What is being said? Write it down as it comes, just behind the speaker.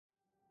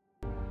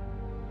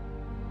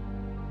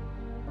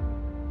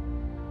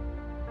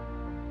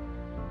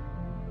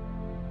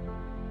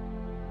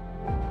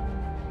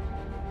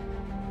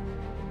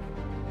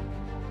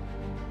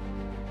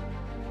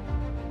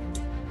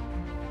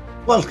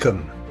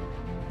Welcome.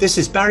 This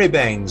is Barry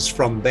Baines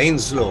from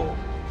Baines Law,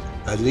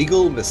 a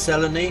legal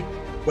miscellany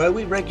where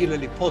we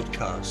regularly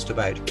podcast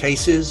about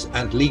cases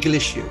and legal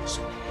issues,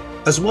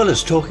 as well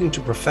as talking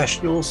to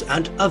professionals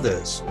and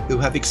others who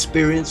have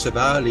experience of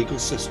our legal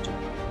system.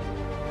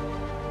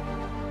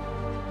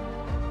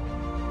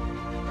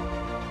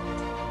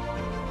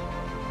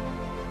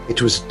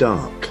 It was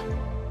dark,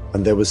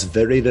 and there was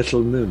very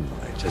little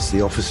moonlight as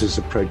the officers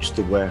approached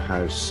the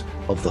warehouse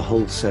of the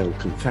wholesale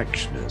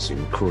confectioners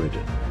in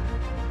Croydon.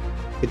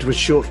 It was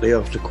shortly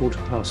after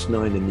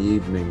 9:15 in the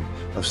evening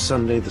of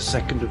Sunday the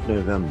 2nd of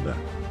November,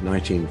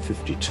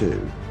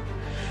 1952,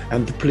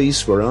 and the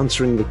police were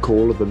answering the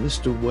call of a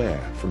Mr.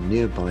 Ware from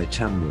nearby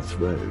Tamworth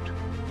Road.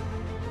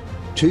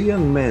 Two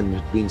young men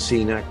had been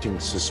seen acting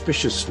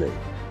suspiciously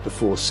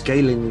before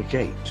scaling the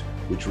gate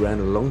which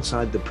ran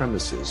alongside the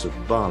premises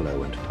of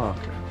Barlow and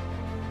Parker.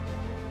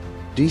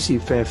 DC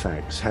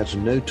Fairfax had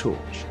no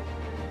torch,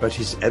 but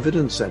his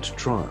evidence at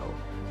trial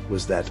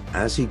was that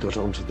as he got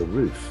onto the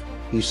roof,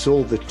 he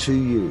saw the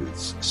two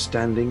youths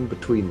standing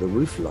between the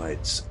roof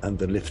lights and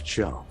the lift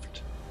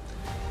shaft.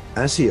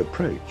 As he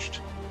approached,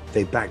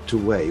 they backed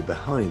away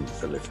behind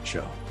the lift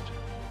shaft.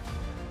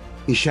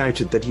 He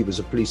shouted that he was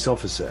a police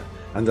officer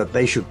and that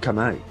they should come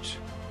out.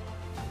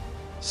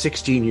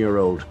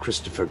 16-year-old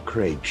Christopher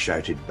Craig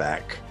shouted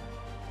back,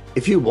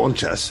 "If you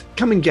want us,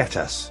 come and get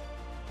us."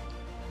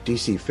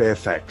 DC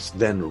Fairfax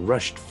then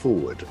rushed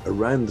forward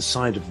around the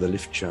side of the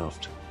lift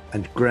shaft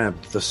and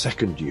grabbed the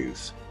second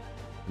youth,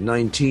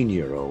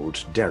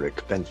 19-year-old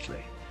Derek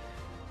Bentley.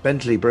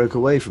 Bentley broke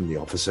away from the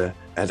officer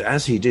and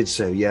as he did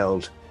so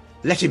yelled,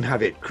 "Let him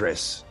have it,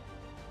 Chris."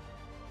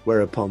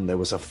 Whereupon there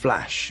was a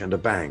flash and a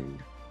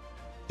bang.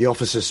 The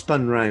officer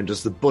spun round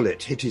as the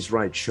bullet hit his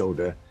right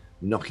shoulder,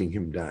 knocking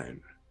him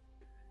down.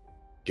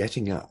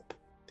 Getting up,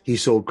 he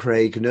saw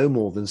Craig no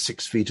more than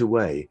 6 feet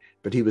away,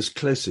 but he was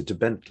closer to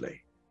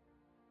Bentley.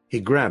 He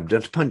grabbed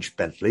and punched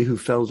Bentley, who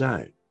fell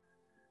down.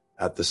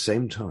 At the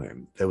same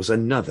time, there was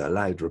another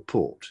loud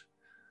report.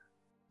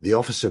 The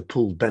officer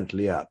pulled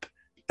Bentley up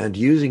and,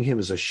 using him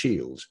as a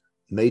shield,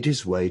 made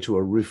his way to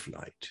a roof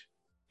light.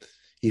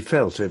 He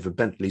felt over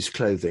Bentley's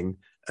clothing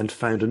and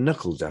found a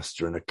knuckle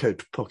duster in a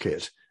coat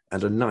pocket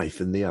and a knife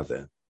in the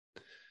other.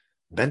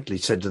 Bentley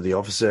said to the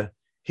officer,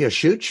 "He'll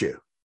shoot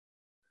you."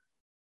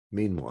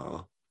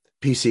 Meanwhile,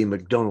 PC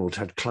MacDonald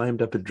had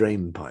climbed up a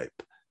drain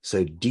pipe,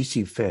 so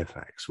DC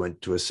Fairfax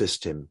went to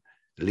assist him,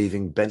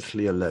 leaving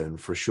Bentley alone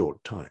for a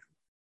short time.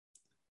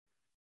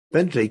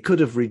 Bentley could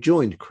have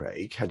rejoined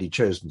Craig had he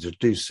chosen to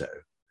do so,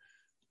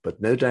 but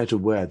no doubt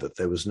aware that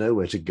there was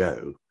nowhere to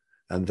go,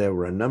 and there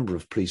were a number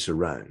of police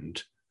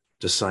around,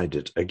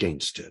 decided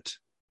against it.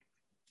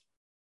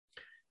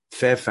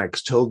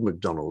 Fairfax told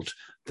MacDonald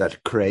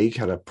that Craig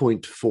had a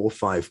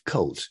 .45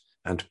 Colt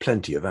and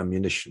plenty of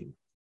ammunition.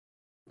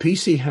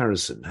 PC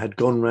Harrison had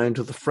gone round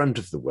to the front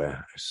of the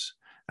warehouse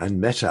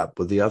and met up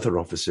with the other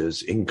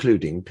officers,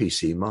 including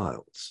PC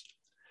Miles.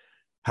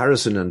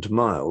 Harrison and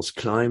Miles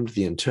climbed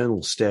the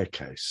internal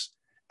staircase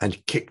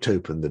and kicked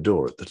open the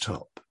door at the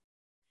top.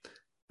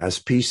 As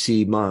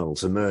PC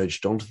Miles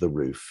emerged onto the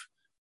roof,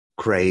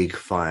 Craig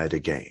fired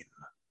again.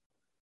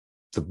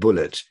 The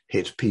bullet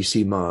hit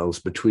PC Miles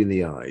between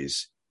the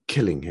eyes,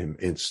 killing him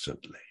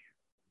instantly.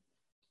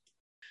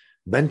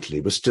 Bentley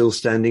was still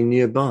standing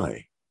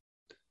nearby.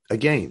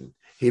 Again,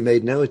 he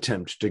made no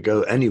attempt to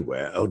go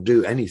anywhere or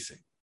do anything.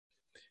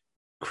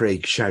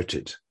 Craig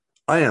shouted,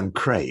 "I am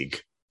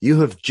Craig.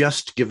 You have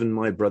just given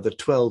my brother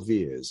 12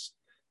 years.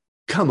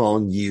 Come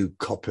on, you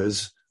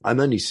coppers. I'm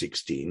only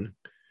 16.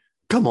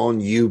 Come on,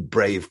 you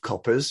brave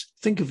coppers.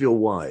 Think of your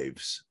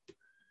wives."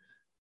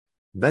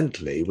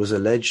 Bentley was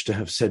alleged to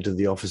have said to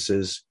the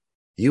officers,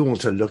 "You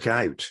want to look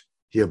out.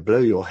 He'll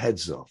blow your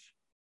heads off."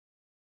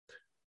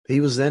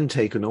 He was then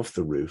taken off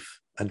the roof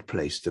and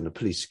placed in a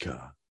police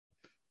car.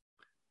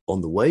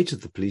 On the way to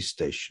the police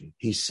station,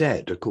 he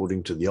said,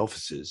 according to the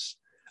officers,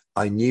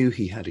 "I knew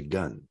he had a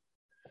gun,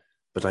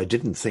 but I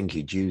didn't think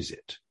he'd use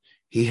it.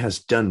 He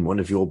has done one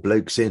of your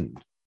blokes in."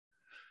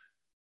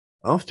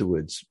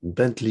 Afterwards,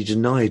 Bentley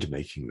denied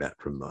making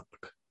that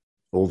remark,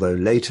 although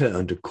later,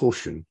 under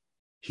caution,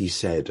 he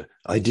said,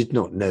 "I did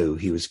not know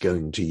he was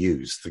going to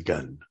use the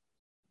gun."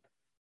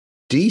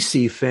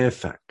 DC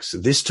Fairfax,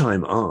 this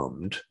time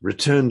armed,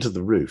 returned to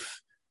the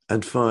roof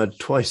and fired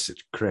twice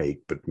at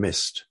Craig but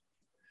missed.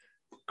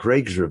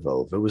 Craig's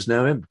revolver was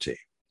now empty.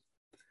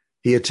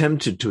 He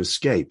attempted to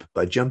escape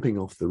by jumping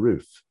off the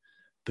roof,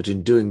 but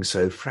in doing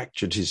so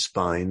fractured his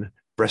spine,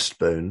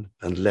 breastbone,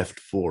 and left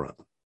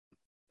forearm.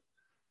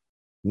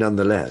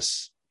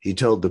 Nonetheless, he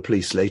told the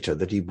police later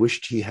that he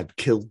wished he had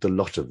killed the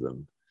lot of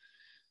them.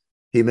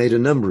 He made a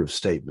number of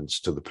statements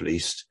to the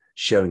police,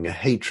 showing a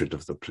hatred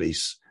of the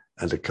police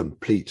and a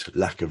complete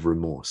lack of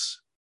remorse.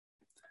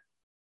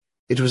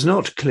 It was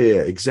not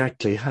clear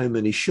exactly how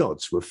many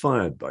shots were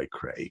fired by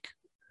Craig.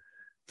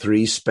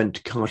 3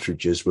 spent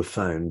cartridges were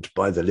found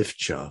by the lift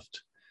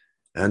shaft,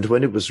 and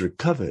when it was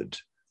recovered,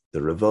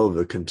 the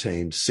revolver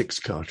contained 6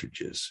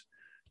 cartridges,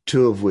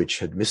 2 of which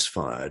had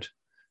misfired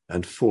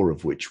and 4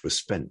 of which were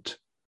spent.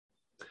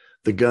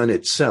 The gun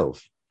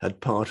itself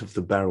had part of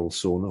the barrel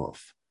sawn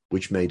off,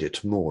 which made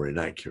it more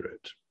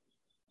inaccurate.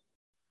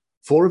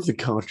 4 of the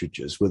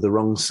cartridges were the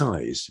wrong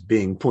size,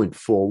 being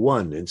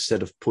 .41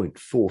 instead of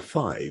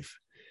 .45,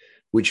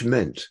 which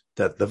meant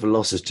that the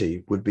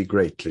velocity would be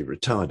greatly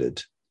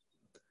retarded.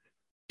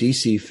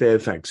 D.C.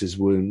 Fairfax's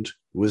wound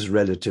was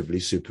relatively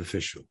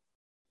superficial.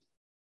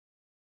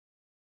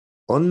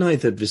 On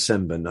 9th of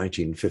December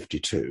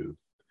 1952,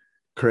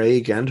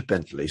 Craig and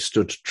Bentley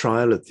stood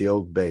trial at the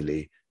Old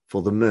Bailey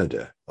for the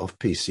murder of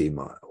P.C.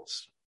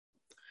 Miles.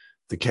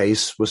 The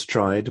case was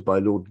tried by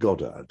Lord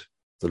Goddard,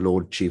 the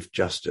Lord Chief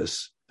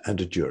Justice,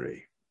 and a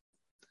jury.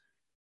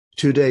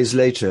 2 days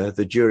later,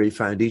 the jury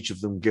found each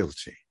of them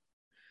guilty,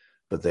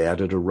 but they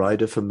added a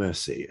rider for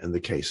mercy in the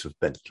case of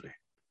Bentley.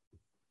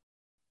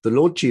 The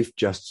Lord Chief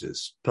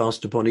Justice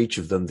passed upon each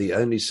of them the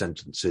only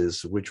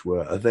sentences which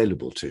were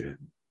available to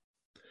him.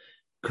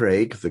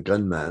 Craig, the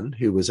gunman,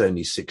 who was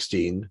only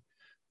 16,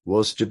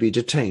 was to be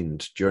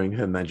detained during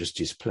Her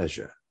Majesty's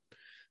pleasure,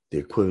 the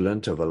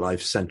equivalent of a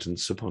life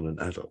sentence upon an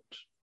adult.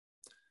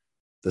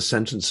 The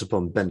sentence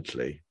upon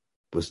Bentley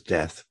was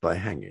death by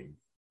hanging.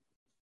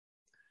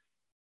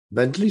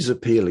 Bentley's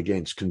appeal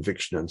against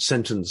conviction and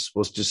sentence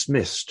was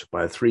dismissed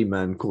by a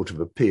 3-man Court of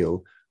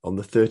Appeal on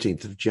the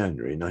 13th of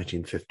January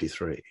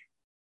 1953.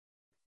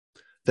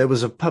 There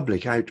was a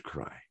public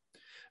outcry,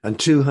 and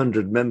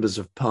 200 members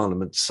of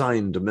Parliament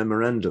signed a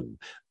memorandum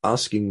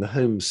asking the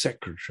Home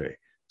Secretary,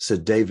 Sir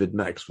David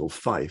Maxwell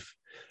Fyfe,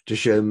 to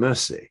show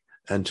mercy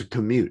and to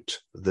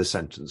commute the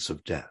sentence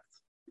of death.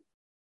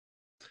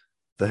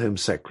 The Home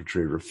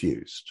Secretary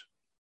refused.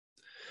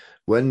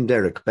 When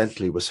Derek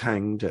Bentley was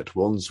hanged at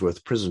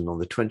Wandsworth Prison on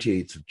the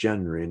 28th of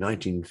January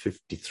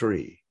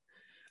 1953,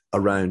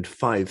 around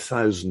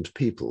 5,000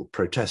 people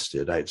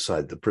protested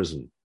outside the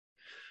prison.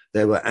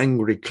 There were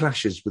angry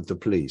clashes with the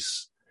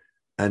police,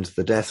 and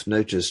the death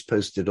notice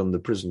posted on the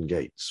prison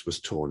gates was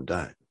torn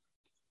down.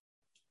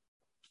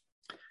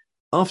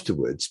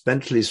 Afterwards,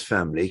 Bentley's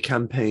family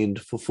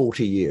campaigned for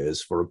 40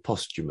 years for a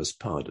posthumous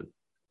pardon.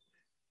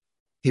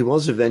 He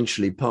was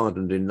eventually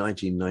pardoned in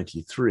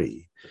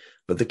 1993,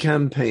 but the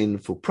campaign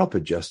for proper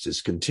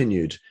justice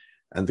continued,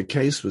 and the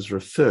case was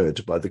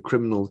referred by the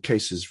Criminal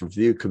Cases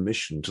Review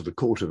Commission to the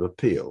Court of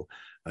Appeal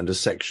under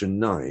Section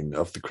 9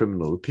 of the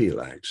Criminal Appeal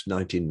Act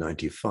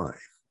 1995.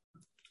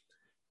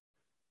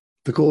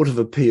 The Court of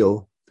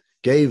Appeal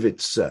gave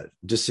its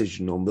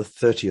decision on the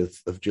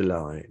 30th of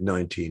July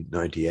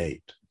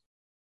 1998.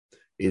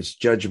 Its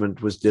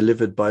judgment was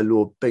delivered by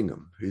Lord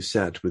Bingham, who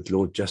sat with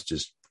Lord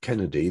Justice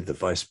Kennedy, the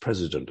Vice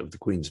President of the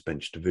Queen's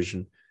Bench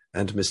Division,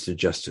 and Mr.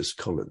 Justice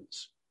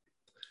Collins.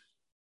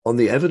 On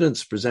the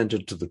evidence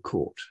presented to the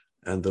court,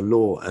 and the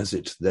law as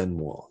it then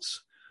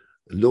was,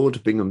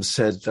 Lord Bingham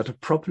said that a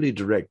properly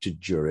directed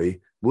jury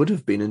would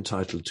have been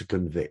entitled to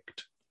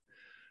convict.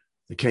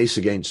 The case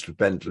against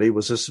Bentley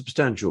was a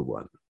substantial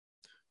one,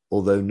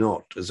 although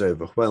not as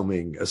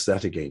overwhelming as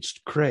that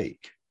against Craig.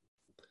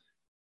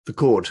 The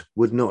court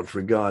would not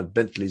regard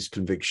Bentley's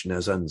conviction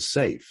as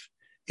unsafe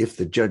if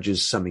the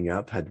judge's summing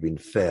up had been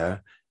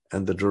fair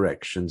and the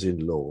directions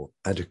in law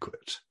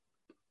adequate.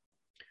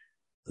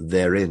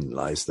 Therein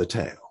lies the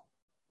tale.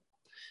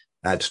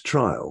 At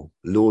trial,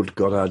 Lord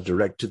Goddard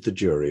directed the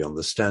jury on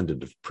the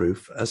standard of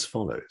proof as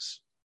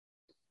follows.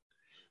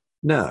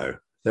 Now,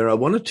 there are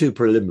 1 or 2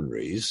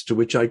 preliminaries to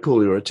which I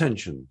call your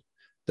attention,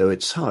 though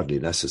it's hardly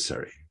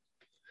necessary.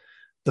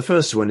 The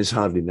first one is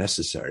hardly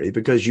necessary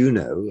because you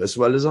know, as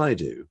well as I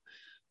do,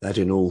 that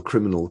in all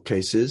criminal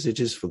cases it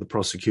is for the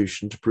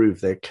prosecution to prove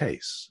their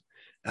case,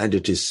 and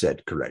it is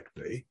said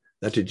correctly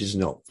that it is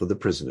not for the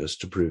prisoners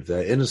to prove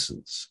their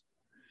innocence.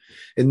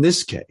 In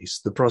this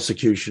case, the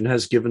prosecution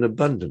has given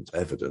abundant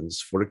evidence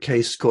for a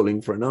case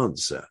calling for an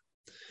answer,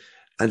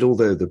 and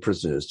although the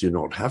prisoners do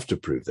not have to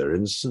prove their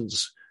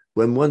innocence,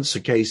 when once a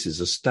case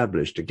is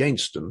established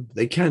against them,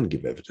 they can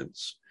give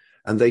evidence,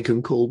 and they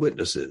can call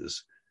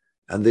witnesses,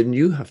 and then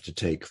you have to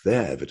take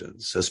their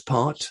evidence as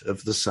part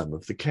of the sum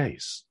of the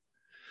case.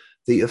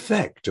 The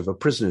effect of a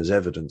prisoner's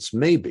evidence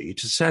may be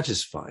to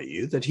satisfy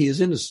you that he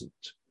is innocent.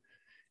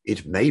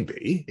 It may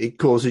be it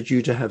causes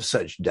you to have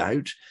such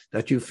doubt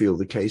that you feel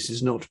the case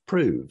is not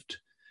proved.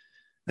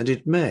 And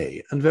it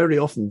may, and very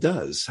often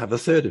does, have a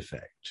third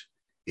effect.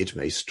 It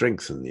may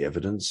strengthen the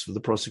evidence for the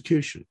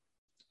prosecution.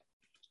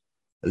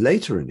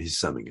 Later in his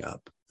summing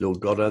up, Lord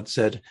Goddard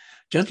said,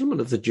 "Gentlemen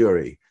of the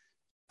jury,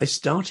 I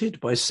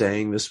started by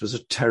saying this was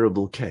a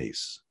terrible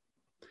case.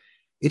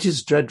 It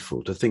is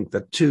dreadful to think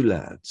that 2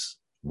 lads,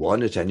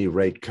 one at any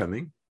rate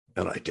coming,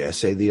 and I dare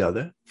say the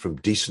other, from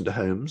decent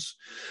homes,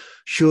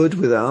 should,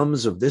 with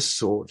arms of this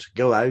sort,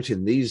 go out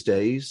in these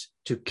days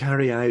to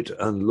carry out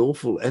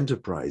unlawful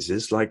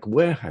enterprises like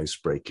warehouse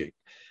breaking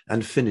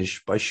and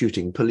finish by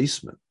shooting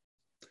policemen.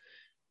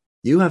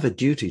 You have a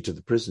duty to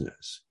the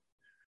prisoners.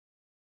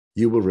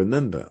 You will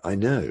remember, I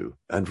know,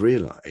 and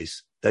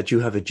realize that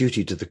you have a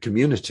duty to the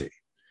community.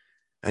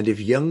 And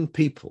if young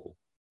people,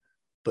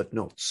 but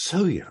not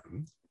so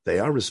young, they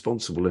are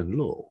responsible in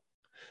law,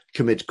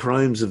 commit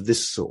crimes of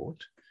this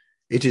sort,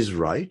 It is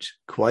right,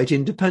 quite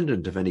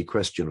independent of any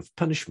question of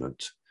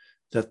punishment,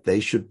 that they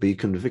should be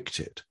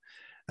convicted.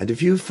 And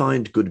if you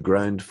find good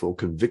ground for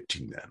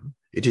convicting them,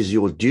 it is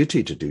your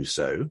duty to do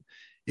so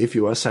if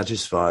you are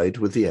satisfied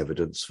with the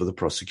evidence for the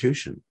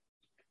prosecution.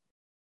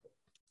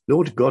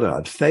 Lord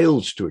Goddard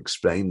failed to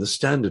explain the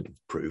standard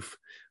of proof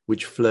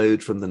which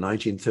flowed from the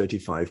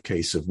 1935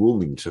 case of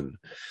Wilmington,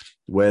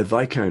 where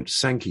Viscount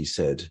Sankey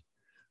said,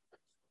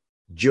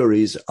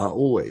 "Juries are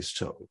always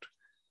told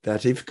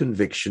that if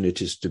conviction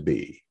it is to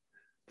be,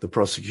 the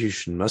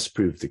prosecution must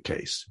prove the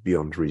case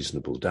beyond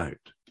reasonable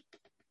doubt."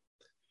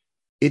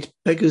 It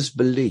beggars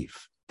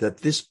belief that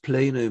this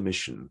plain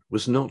omission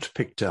was not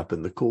picked up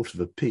in the Court of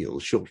Appeal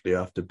shortly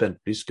after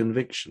Bentley's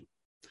conviction.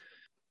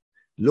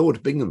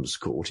 Lord Bingham's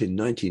court in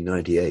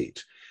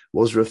 1998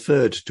 was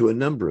referred to a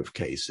number of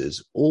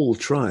cases, all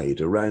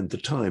tried around the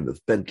time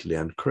of Bentley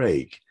and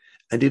Craig,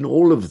 and in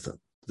all of them,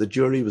 the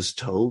jury was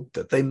told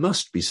that they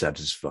must be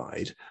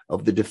satisfied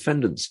of the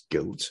defendant's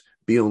guilt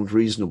beyond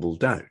reasonable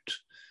doubt,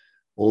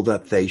 or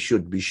that they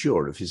should be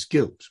sure of his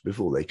guilt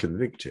before they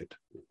convicted.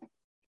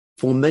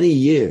 For many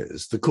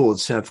years, the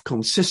courts have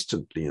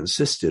consistently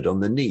insisted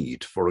on the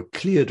need for a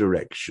clear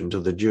direction to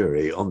the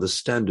jury on the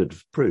standard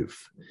of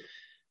proof,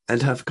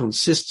 and have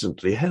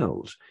consistently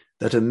held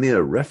that a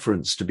mere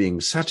reference to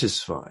being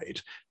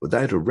satisfied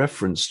without a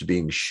reference to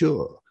being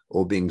sure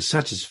or being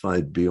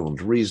satisfied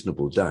beyond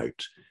reasonable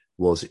doubt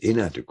was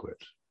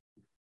inadequate.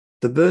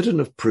 The burden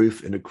of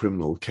proof in a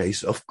criminal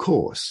case, of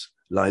course,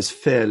 lies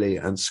fairly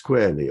and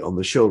squarely on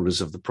the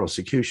shoulders of the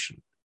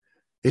prosecution.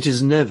 It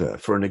is never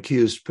for an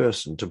accused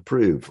person to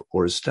prove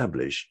or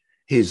establish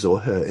his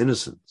or her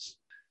innocence.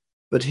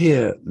 But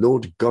here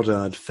Lord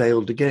Goddard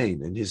failed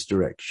again in his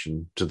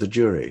direction to the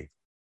jury.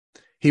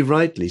 He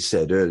rightly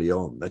said early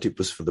on that it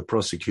was for the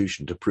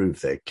prosecution to prove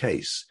their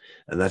case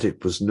and that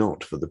it was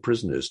not for the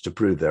prisoners to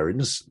prove their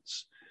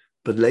innocence.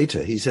 But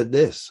later he said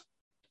this.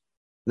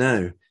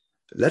 Now,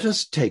 let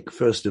us take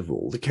first of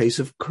all the case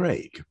of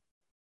Craig.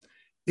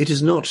 It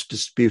is not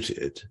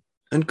disputed,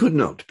 and could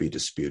not be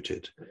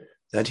disputed,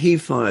 that he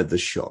fired the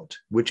shot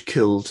which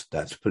killed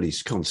that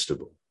police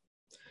constable.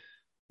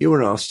 You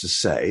were asked to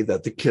say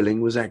that the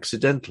killing was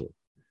accidental,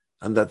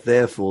 and that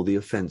therefore the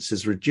offence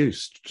is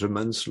reduced to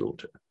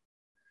manslaughter.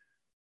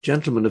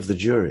 Gentlemen of the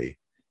jury,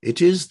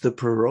 it is the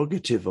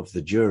prerogative of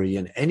the jury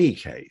in any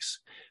case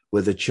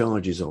where the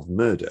charge is of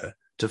murder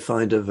to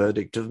find a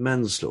verdict of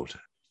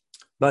manslaughter.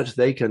 But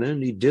they can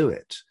only do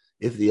it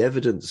if the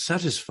evidence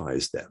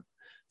satisfies them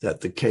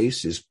that the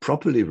case is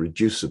properly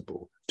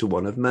reducible to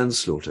one of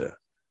manslaughter.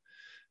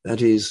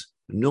 That is,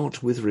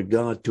 not with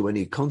regard to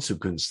any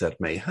consequence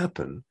that may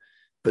happen,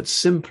 but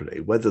simply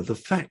whether the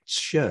facts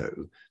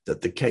show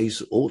that the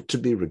case ought to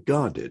be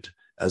regarded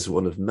as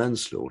one of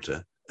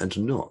manslaughter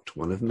and not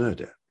one of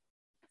murder.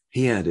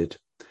 He added,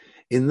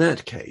 in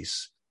that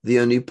case, the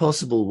only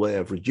possible way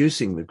of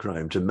reducing the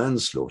crime to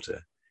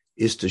manslaughter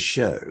is to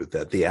show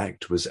that the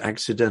act was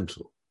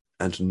accidental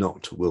and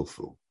not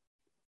willful.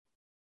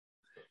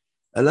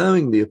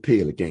 Allowing the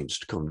appeal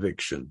against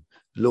conviction,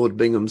 Lord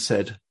Bingham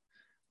said,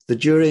 the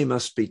jury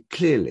must be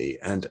clearly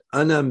and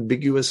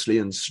unambiguously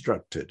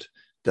instructed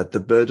that the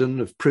burden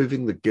of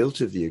proving the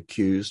guilt of the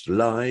accused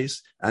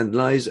lies and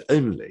lies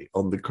only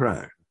on the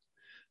Crown.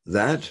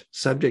 That,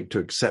 subject to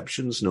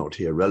exceptions not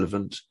here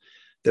relevant,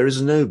 there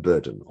is no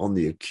burden on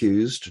the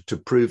accused to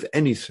prove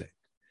anything,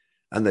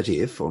 and that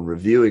if, on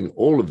reviewing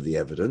all of the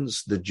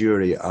evidence, the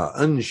jury are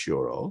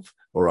unsure of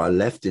or are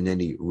left in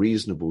any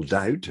reasonable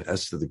doubt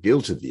as to the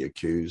guilt of the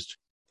accused,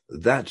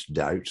 that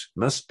doubt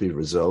must be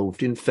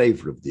resolved in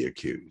favour of the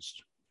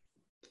accused.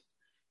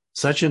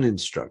 Such an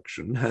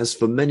instruction has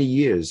for many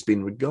years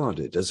been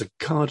regarded as a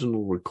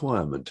cardinal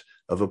requirement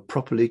of a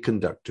properly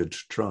conducted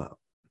trial.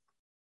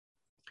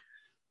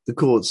 The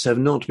courts have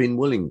not been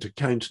willing to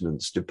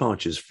countenance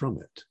departures from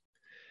it.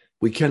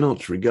 We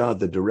cannot regard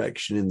the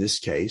direction in this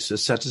case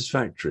as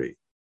satisfactory.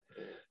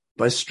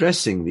 By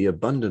stressing the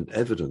abundant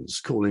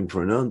evidence calling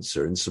for an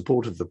answer in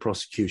support of the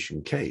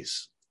prosecution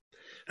case,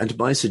 and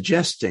by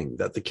suggesting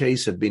that the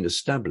case had been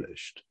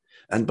established,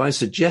 and by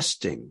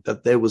suggesting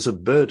that there was a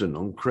burden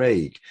on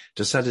Craig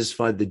to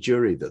satisfy the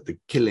jury that the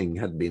killing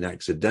had been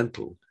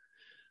accidental,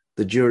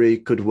 the jury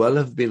could well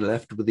have been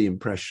left with the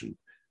impression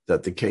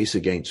that the case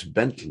against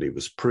Bentley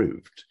was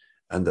proved,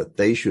 and that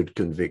they should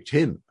convict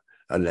him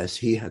unless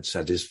he had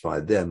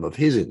satisfied them of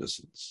his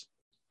innocence.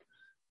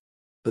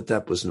 But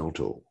that was not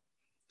all.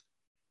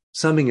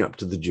 Summing up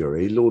to the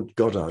jury, Lord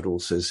Goddard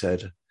also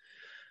said,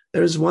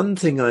 there is one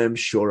thing I am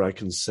sure I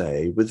can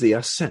say with the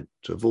assent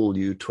of all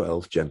you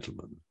 12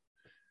 gentlemen,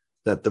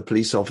 that the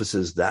police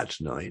officers that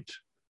night,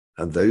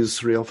 and those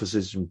 3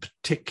 officers in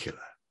particular,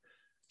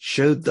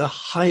 showed the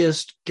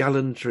highest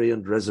gallantry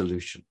and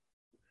resolution.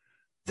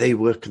 They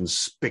were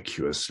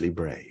conspicuously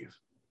brave.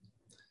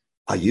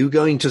 Are you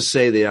going to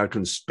say they are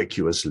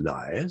conspicuous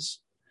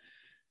liars?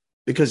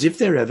 Because if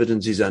their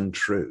evidence is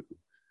untrue,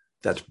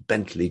 that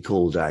Bentley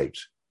called out,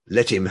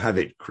 let him have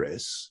it,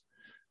 Chris,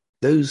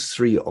 those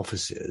 3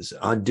 officers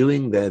are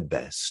doing their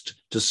best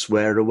to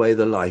swear away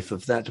the life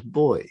of that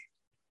boy.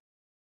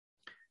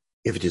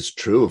 If it is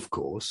true, of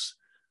course,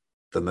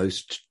 the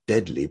most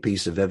deadly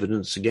piece of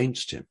evidence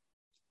against him.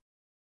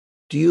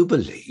 Do you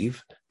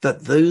believe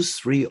that those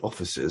 3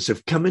 officers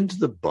have come into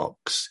the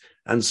box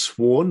and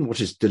sworn what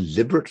is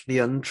deliberately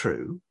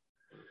untrue?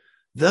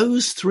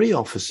 Those 3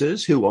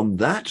 officers who on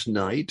that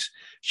night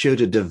showed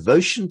a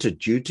devotion to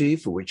duty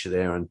for which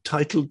they are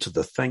entitled to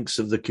the thanks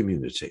of the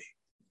community.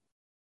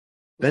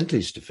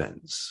 Bentley's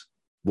defence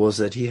was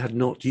that he had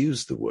not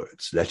used the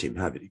words, "Let him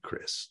have it,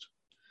 Christ."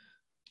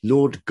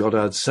 Lord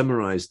Goddard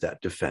summarised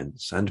that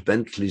defence and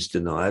Bentley's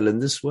denial in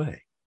this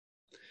way.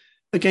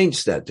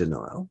 Against that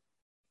denial,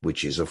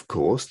 which is, of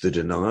course, the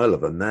denial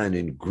of a man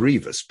in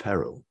grievous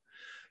peril,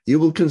 you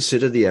will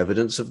consider the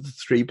evidence of the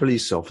 3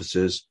 police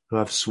officers who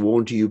have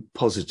sworn to you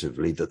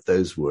positively that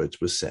those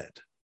words were said.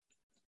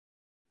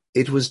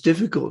 It was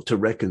difficult to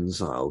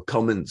reconcile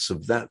comments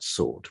of that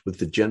sort with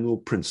the general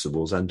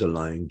principles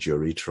underlying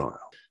jury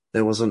trial.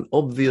 There was an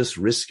obvious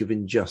risk of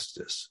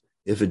injustice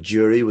if a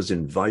jury was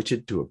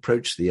invited to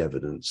approach the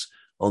evidence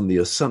on the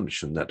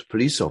assumption that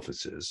police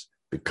officers,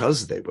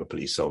 because they were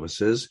police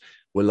officers,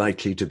 were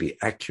likely to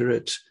be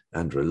accurate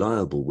and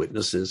reliable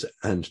witnesses,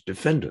 and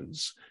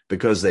defendants,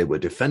 because they were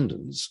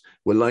defendants,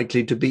 were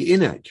likely to be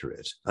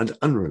inaccurate and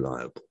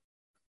unreliable.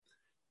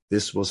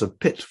 This was a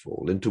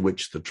pitfall into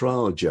which the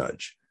trial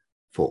judge,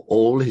 for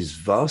all his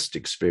vast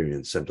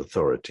experience and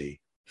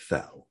authority,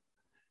 fell,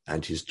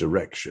 and his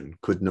direction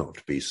could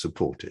not be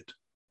supported.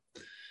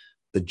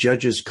 The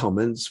judge's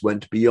comments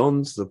went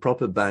beyond the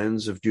proper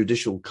bounds of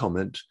judicial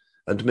comment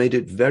and made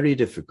it very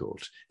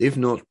difficult, if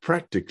not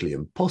practically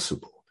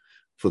impossible,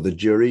 for the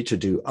jury to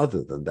do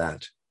other than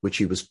that which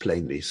he was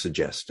plainly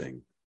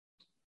suggesting.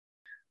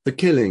 The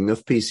killing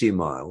of P.C.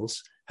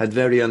 Miles had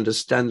very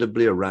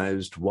understandably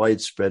aroused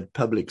widespread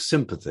public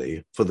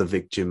sympathy for the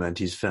victim and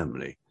his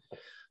family.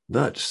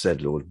 But,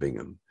 said Lord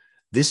Bingham,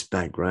 this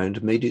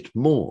background made it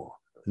more,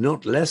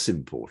 not less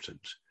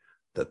important,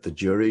 that the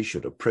jury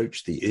should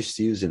approach the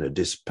issues in a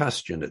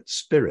dispassionate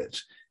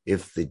spirit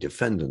if the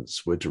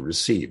defendants were to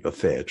receive a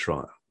fair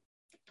trial.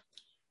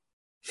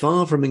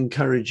 Far from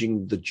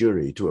encouraging the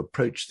jury to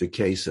approach the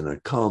case in a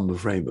calm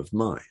frame of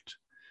mind,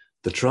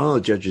 the trial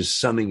judge's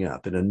summing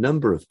up in a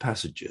number of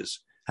passages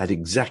had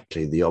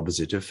exactly the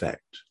opposite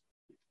effect.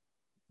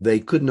 They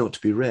could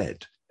not be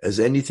read as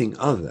anything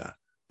other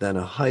than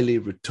a highly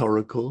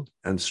rhetorical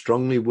and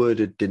strongly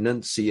worded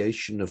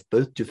denunciation of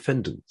both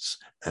defendants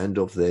and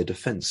of their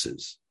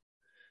defences.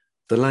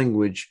 The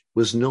language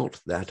was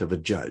not that of a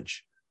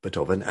judge, but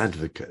of an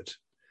advocate,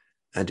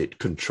 and it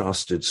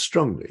contrasted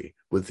strongly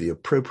with the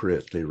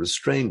appropriately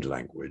restrained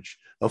language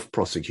of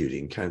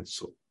prosecuting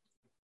counsel.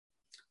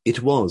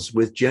 It was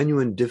with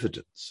genuine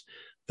diffidence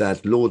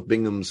that Lord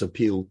Bingham's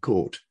appeal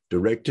court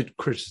directed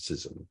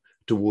criticism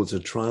towards a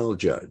trial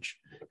judge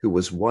who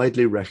was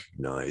widely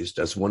recognised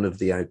as one of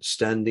the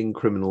outstanding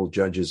criminal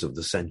judges of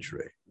the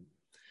century.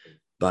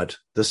 But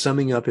the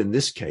summing up in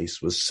this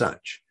case was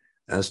such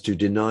as to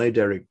deny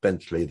Derek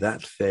Bentley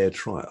that fair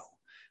trial,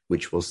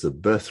 which was the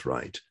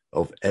birthright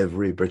of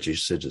every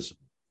British citizen.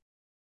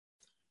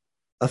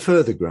 A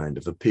further ground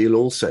of appeal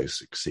also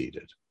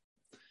succeeded.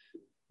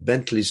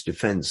 Bentley's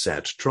defence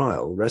at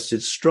trial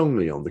rested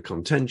strongly on the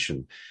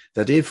contention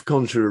that if,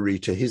 contrary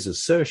to his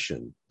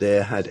assertion,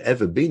 there had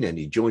ever been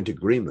any joint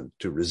agreement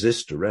to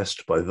resist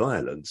arrest by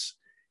violence,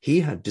 he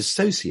had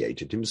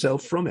dissociated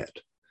himself from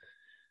it.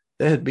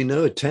 There had been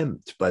no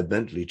attempt by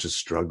Bentley to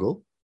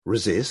struggle,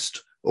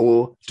 resist,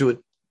 or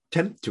to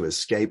attempt to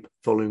escape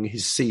following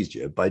his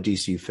seizure by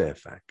D.C.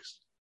 Fairfax.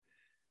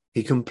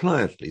 He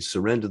compliantly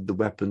surrendered the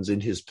weapons in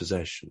his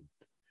possession.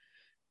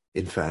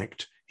 In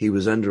fact, he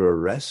was under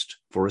arrest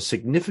for a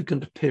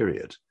significant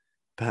period,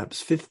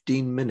 perhaps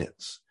 15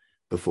 minutes,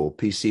 before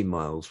P.C.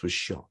 Miles was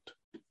shot.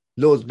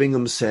 Lord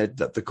Bingham said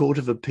that the Court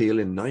of Appeal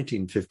in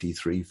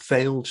 1953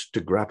 failed to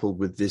grapple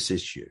with this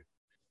issue.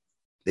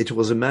 It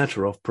was a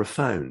matter of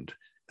profound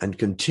and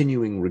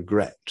continuing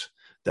regret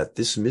that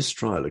this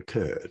mistrial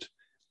occurred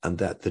and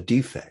that the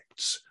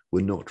defects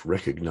were not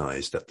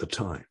recognised at the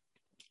time.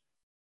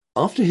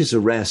 After his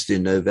arrest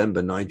in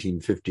November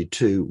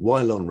 1952,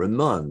 while on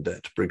remand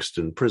at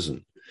Brixton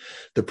Prison,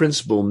 the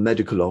principal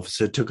medical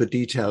officer took a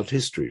detailed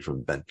history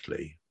from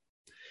Bentley.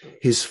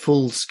 His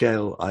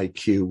full-scale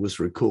IQ was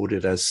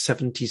recorded as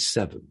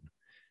 77,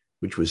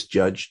 which was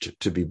judged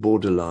to be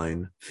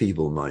borderline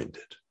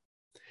feeble-minded.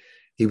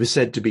 He was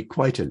said to be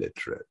quite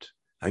illiterate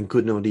and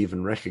could not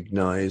even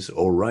recognize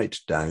or write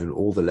down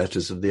all the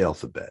letters of the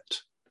alphabet.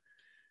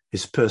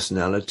 His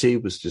personality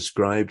was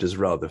described as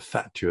rather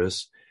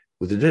fatuous,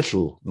 with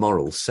little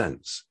moral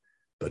sense,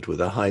 but with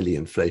a highly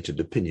inflated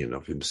opinion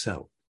of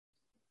himself.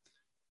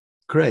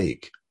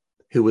 Craig,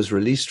 who was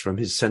released from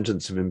his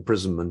sentence of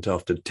imprisonment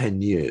after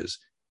 10 years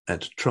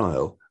at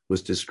trial,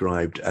 was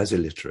described as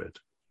illiterate.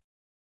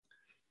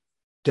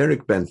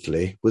 Derek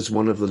Bentley was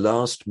one of the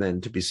last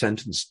men to be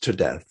sentenced to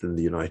death in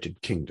the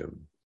United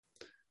Kingdom.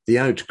 The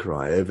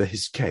outcry over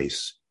his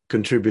case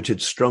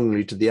contributed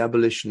strongly to the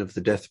abolition of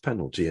the death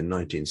penalty in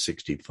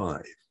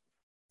 1965.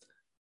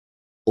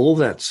 All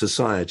that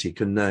society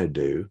can now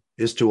do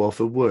is to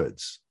offer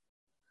words.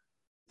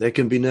 There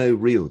can be no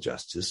real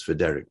justice for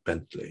Derek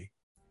Bentley.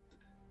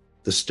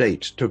 The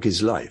state took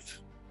his life,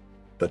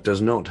 but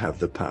does not have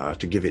the power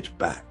to give it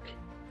back.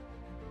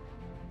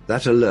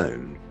 That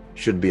alone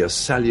should be a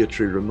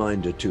salutary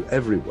reminder to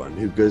everyone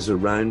who goes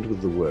around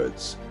with the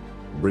words,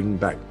 "Bring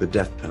back the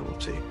death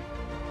penalty,"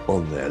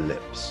 on their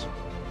lips.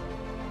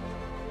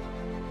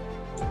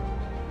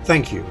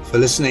 Thank you for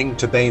listening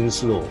to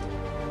Baines Law.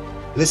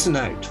 Listen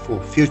out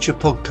for future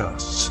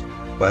podcasts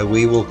where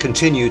we will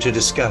continue to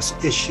discuss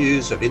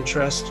issues of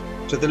interest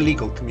to the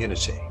legal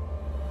community.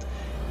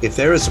 If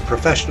there is a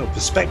professional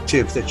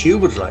perspective that you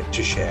would like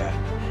to share,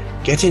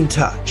 get in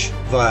touch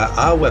via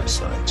our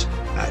website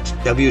at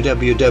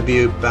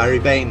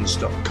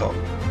www.barrybaines.com.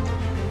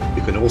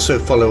 You can also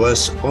follow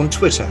us on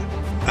Twitter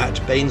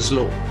at Baines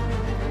Law.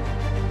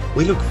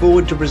 We look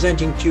forward to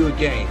presenting to you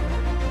again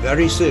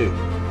very soon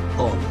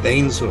on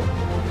Baines Law.